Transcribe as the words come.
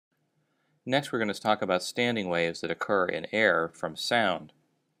Next, we're going to talk about standing waves that occur in air from sound.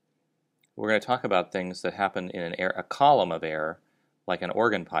 We're going to talk about things that happen in a column of air, like an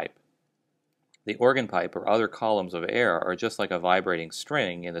organ pipe. The organ pipe or other columns of air are just like a vibrating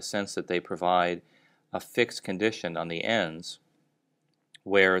string in the sense that they provide a fixed condition on the ends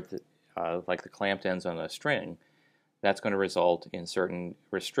where, like the clamped ends on a string, that's going to result in certain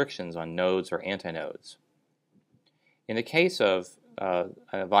restrictions on nodes or antinodes. In the case of a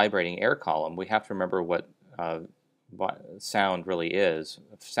vibrating air column, we have to remember what sound really is.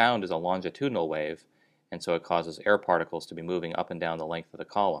 Sound is a longitudinal wave, and so it causes air particles to be moving up and down the length of the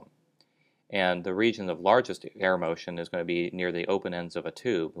column. And the region of largest air motion is going to be near the open ends of a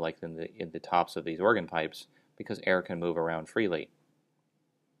tube, like in the tops of these organ pipes, because air can move around freely.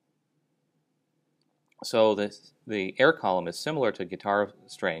 So the air column is similar to guitar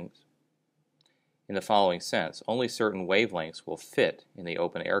strings in the following sense. Only certain wavelengths will fit in the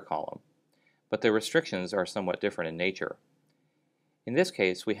open air column, but the restrictions are somewhat different in nature. In this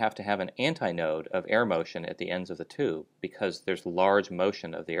case, we have to have an antinode of air motion at the ends of the tube because there's large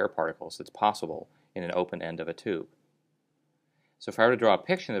motion of the air particles that's possible in an open end of a tube. So if I were to draw a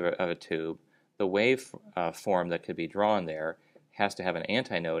picture of a tube, the wave form that could be drawn there has to have an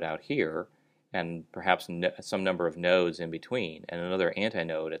antinode out here and perhaps some number of nodes in between, and another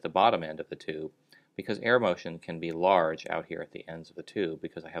antinode at the bottom end of the tube, because air motion can be large out here at the ends of the tube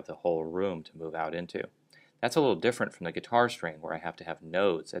because I have the whole room to move out into. That's a little different from the guitar string where I have to have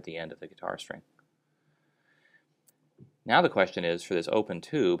nodes at the end of the guitar string. Now the question is, for this open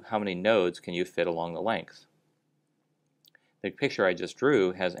tube, how many nodes can you fit along the length? The picture I just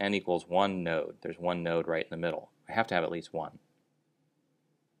drew has n equals 1 node. There's one node right in the middle. I have to have at least one.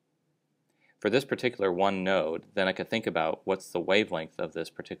 For this particular one node, then I could think about what's the wavelength of this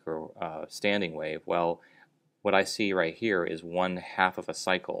particular standing wave. Well, what I see right here is 1/2 of a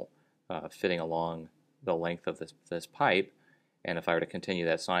cycle fitting along the length of this pipe, and if I were to continue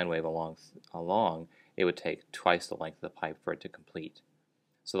that sine wave along, it would take twice the length of the pipe for it to complete.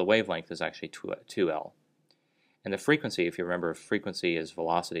 So the wavelength is actually 2L. And the frequency, if you remember, frequency is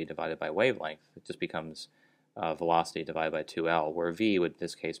velocity divided by wavelength. It just becomes velocity divided by 2L, where v would in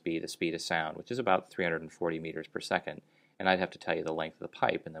this case be the speed of sound, which is about 340 meters per second. And I'd have to tell you the length of the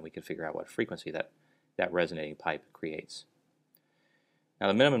pipe, and then we could figure out what frequency that resonating pipe creates. Now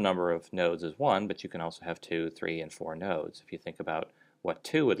the minimum number of nodes is 1, but you can also have 2, 3, and 4 nodes. If you think about what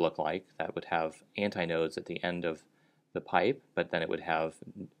 2 would look like, that would have antinodes at the end of the pipe, but then it would have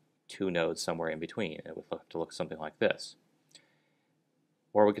 2 nodes somewhere in between. It would have to look something like this.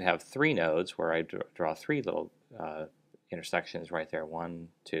 Or we could have 3 nodes where I draw 3 little intersections right there, 1,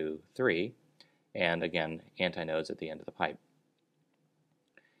 2, 3, and again antinodes at the end of the pipe.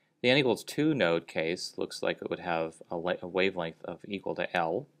 The n equals 2 node case looks like it would have a wavelength of equal to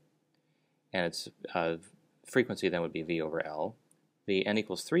L, and its frequency then would be V over L. The n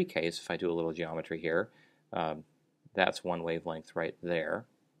equals 3 case, if I do a little geometry here, that's one wavelength right there.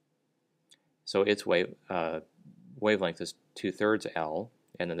 So its wavelength is 2/3 L,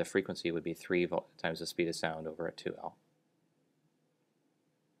 and then the frequency would be 3 times the speed of sound over a 2L.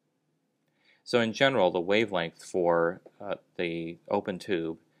 So in general, the wavelength for the open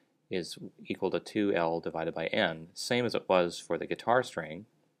tube is equal to 2L divided by n, same as it was for the guitar string.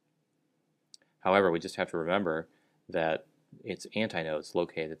 However, we just have to remember that its antinode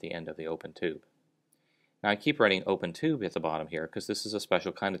located at the end of the open tube. Now I keep writing open tube at the bottom here because this is a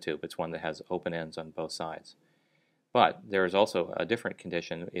special kind of tube. It's one that has open ends on both sides. But there is also a different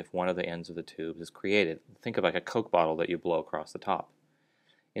condition if one of the ends of the tube is created. Think of like a Coke bottle that you blow across the top.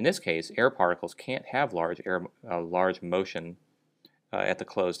 In this case, air particles can't have large motion at the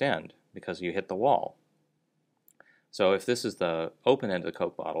closed end because you hit the wall. So if this is the open end of the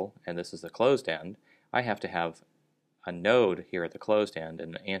Coke bottle and this is the closed end, I have to have a node here at the closed end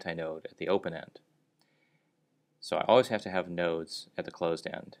and an antinode at the open end. So I always have to have nodes at the closed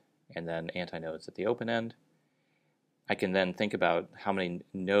end and then antinodes at the open end. I can then think about how many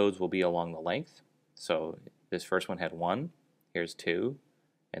nodes will be along the length. So this first one had 1, here's 2,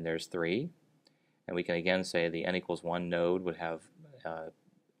 and there's 3. And we can again say the n equals 1 node would have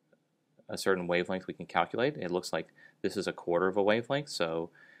a certain wavelength we can calculate. It looks like this is 1/4 of a wavelength,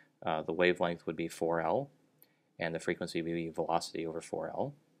 so the wavelength would be 4L, and the frequency would be velocity over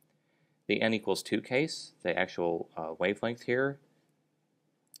 4L. The n equals 2 case, the actual wavelength here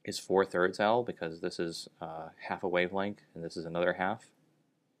is 4/3 L because this is half a wavelength and this is another half.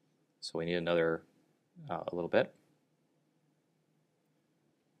 So we need another a little bit.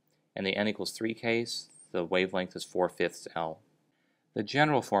 And the n equals 3 case, the wavelength is 4/5 L. The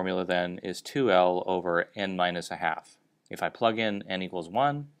general formula then is 2L over n minus a half. If I plug in n equals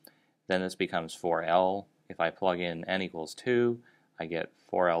 1, Then this becomes 4L. If I plug in n equals 2, I get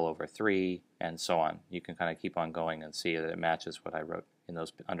 4L over 3, and so on. You can kind of keep on going and see that it matches what I wrote in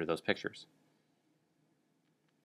those under those pictures.